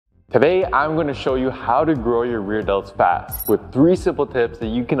Today, I'm going to show you how to grow your rear delts fast with 3 simple tips that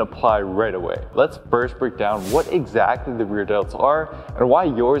you can apply right away. Let's first break down what exactly the rear delts are and why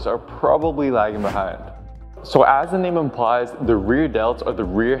yours are probably lagging behind. So as the name implies, the rear delts are the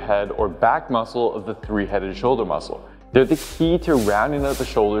rear head or back muscle of the 3-headed shoulder muscle. They're the key to rounding out the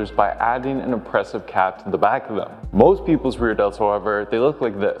shoulders by adding an impressive cap to the back of them. Most people's rear delts, however, they look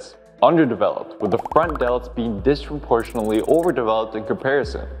like this. Underdeveloped, with the front delts being disproportionately overdeveloped in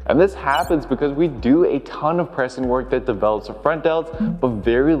comparison. And this happens because we do a ton of pressing work that develops the front delts, but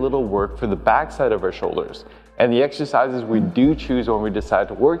very little work for the back side of our shoulders. And the exercises we do choose when we decide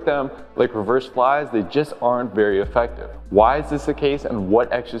to work them, like reverse flies, they just aren't very effective. Why is this the case and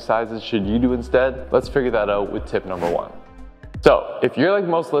what exercises should you do instead? Let's figure that out with tip number 1. So, if you're like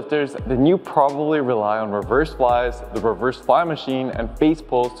most lifters, then you probably rely on reverse flies, the reverse fly machine, and face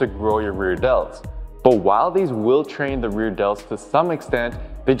pulls to grow your rear delts. But while these will train the rear delts to some extent,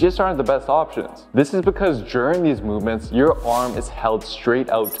 they just aren't the best options. This is because during these movements, your arm is held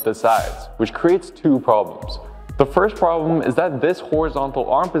straight out to the sides, which creates 2 problems. The first problem is that this horizontal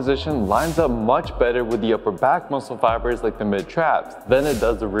arm position lines up much better with the upper back muscle fibers like the mid-traps than it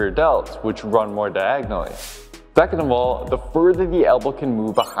does the rear delts, which run more diagonally. Second of all, the further the elbow can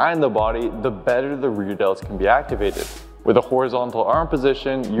move behind the body, the better the rear delts can be activated. With a horizontal arm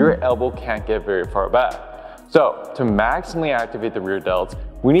position, your elbow can't get very far back. So, to maximally activate the rear delts,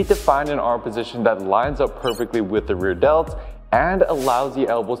 we need to find an arm position that lines up perfectly with the rear delts and allows the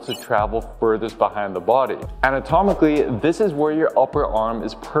elbows to travel furthest behind the body. Anatomically, this is where your upper arm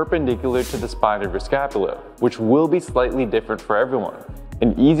is perpendicular to the spine of your scapula, which will be slightly different for everyone.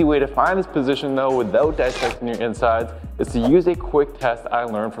 An easy way to find this position though without dissecting your insides is to use a quick test I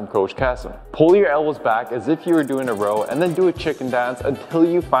learned from Coach Kassim. Pull your elbows back as if you were doing a row and then do a chicken dance until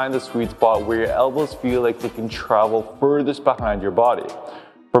you find the sweet spot where your elbows feel like they can travel furthest behind your body.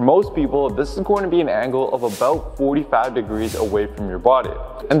 For most people, this is going to be an angle of about 45 degrees away from your body.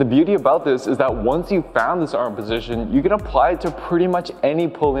 And the beauty about this is that once you've found this arm position, you can apply it to pretty much any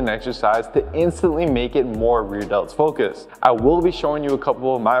pulling exercise to instantly make it more rear delts focused. I will be showing you a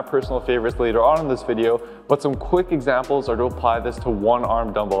couple of my personal favorites later on in this video, but some quick examples are to apply this to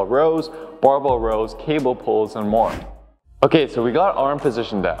one-arm dumbbell rows, barbell rows, cable pulls, and more. Okay, so we got arm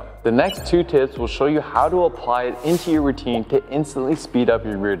position down. The next 2 tips will show you how to apply it into your routine to instantly speed up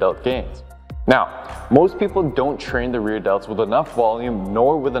your rear delt gains. Now, most people don't train the rear delts with enough volume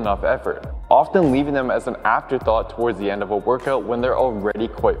nor with enough effort, often leaving them as an afterthought towards the end of a workout when they're already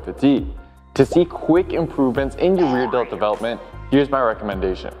quite fatigued. To see quick improvements in your rear delt development, here's my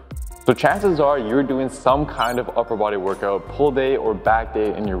recommendation. So chances are you're doing some kind of upper body workout, pull day or back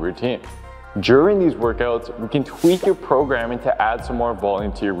day in your routine. During these workouts, we can tweak your programming to add some more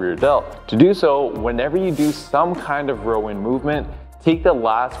volume to your rear delt. To do so, whenever you do some kind of rowing movement, take the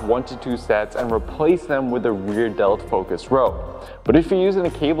last 1 to 2 sets and replace them with a rear delt focused row. But if you're using a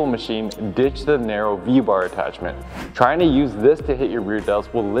cable machine, ditch the narrow V-bar attachment. Trying to use this to hit your rear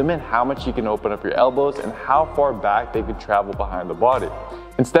delts will limit how much you can open up your elbows and how far back they can travel behind the body.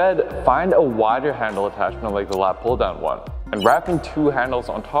 Instead, find a wider handle attachment like the lat pull down one. And wrapping 2 handles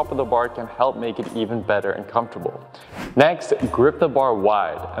on top of the bar can help make it even better and comfortable. Next, grip the bar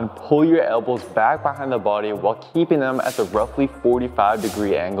wide and pull your elbows back behind the body while keeping them at the roughly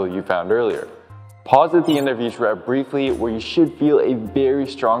 45-degree angle you found earlier. Pause at the end of each rep briefly where you should feel a very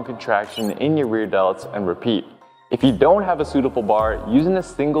strong contraction in your rear delts and repeat. If you don't have a suitable bar, using a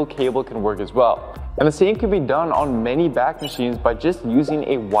single cable can work as well. And the same can be done on many back machines by just using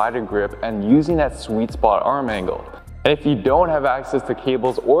a wider grip and using that sweet spot arm angle. And if you don't have access to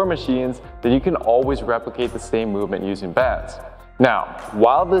cables or machines, then you can always replicate the same movement using bands. Now,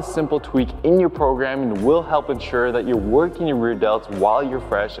 while this simple tweak in your programming will help ensure that you're working your rear delts while you're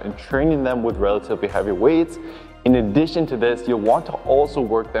fresh and training them with relatively heavy weights, in addition to this, you'll want to also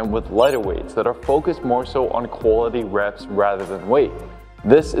work them with lighter weights that are focused more so on quality reps rather than weight.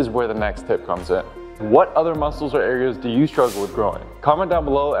 This is where the next tip comes in. What other muscles or areas do you struggle with growing? Comment down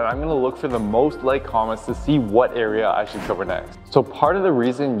below and I'm going to look for the most liked comments to see what area I should cover next. So part of the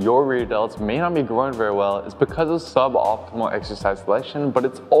reason your rear delts may not be growing very well is because of suboptimal exercise selection, but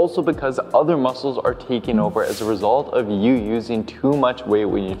it's also because other muscles are taking over as a result of you using too much weight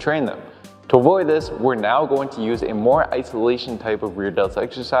when you train them. To avoid this, we're now going to use a more isolation type of rear delts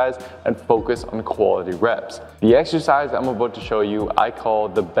exercise and focus on quality reps. The exercise I'm about to show you, I call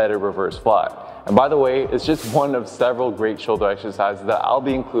the better reverse fly. And by the way, it's just one of several great shoulder exercises that I'll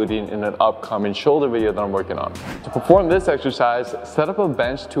be including in an upcoming shoulder video that I'm working on. To perform this exercise, set up a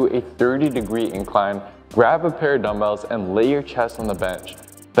bench to a 30-degree incline, grab a pair of dumbbells and lay your chest on the bench.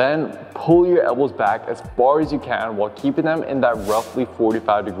 Then pull your elbows back as far as you can while keeping them in that roughly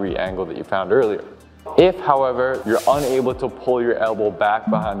 45-degree angle that you found earlier. If, however, you're unable to pull your elbow back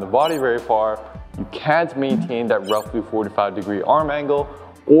behind the body very far, you can't maintain that roughly 45-degree arm angle,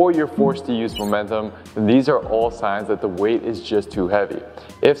 or you're forced to use momentum, then these are all signs that the weight is just too heavy.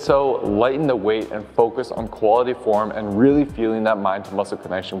 If so, lighten the weight and focus on quality form and really feeling that mind to muscle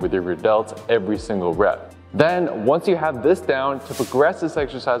connection with your rear delts every single rep. Then, once you have this down, to progress this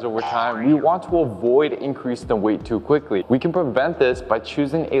exercise over time, we want to avoid increasing the weight too quickly. We can prevent this by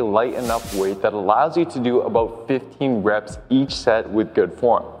choosing a light enough weight that allows you to do about 15 reps each set with good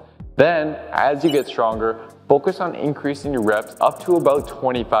form. Then, as you get stronger, focus on increasing your reps up to about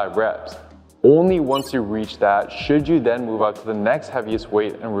 25 reps. Only once you reach that should you then move out to the next heaviest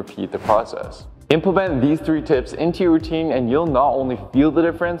weight and repeat the process. Implement these 3 tips into your routine and you'll not only feel the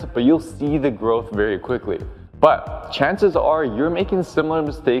difference, but you'll see the growth very quickly. But chances are you're making similar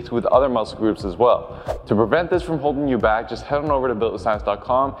mistakes with other muscle groups as well. To prevent this from holding you back, just head on over to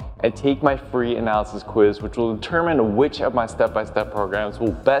builtwithscience.com and take my free analysis quiz, which will determine which of my step-by-step programs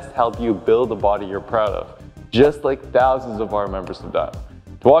will best help you build a body you're proud of, just like thousands of our members have done.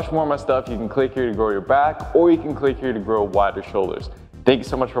 To watch more of my stuff, you can click here to grow your back, or you can click here to grow wider shoulders. Thank you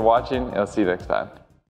so much for watching, and I'll see you next time.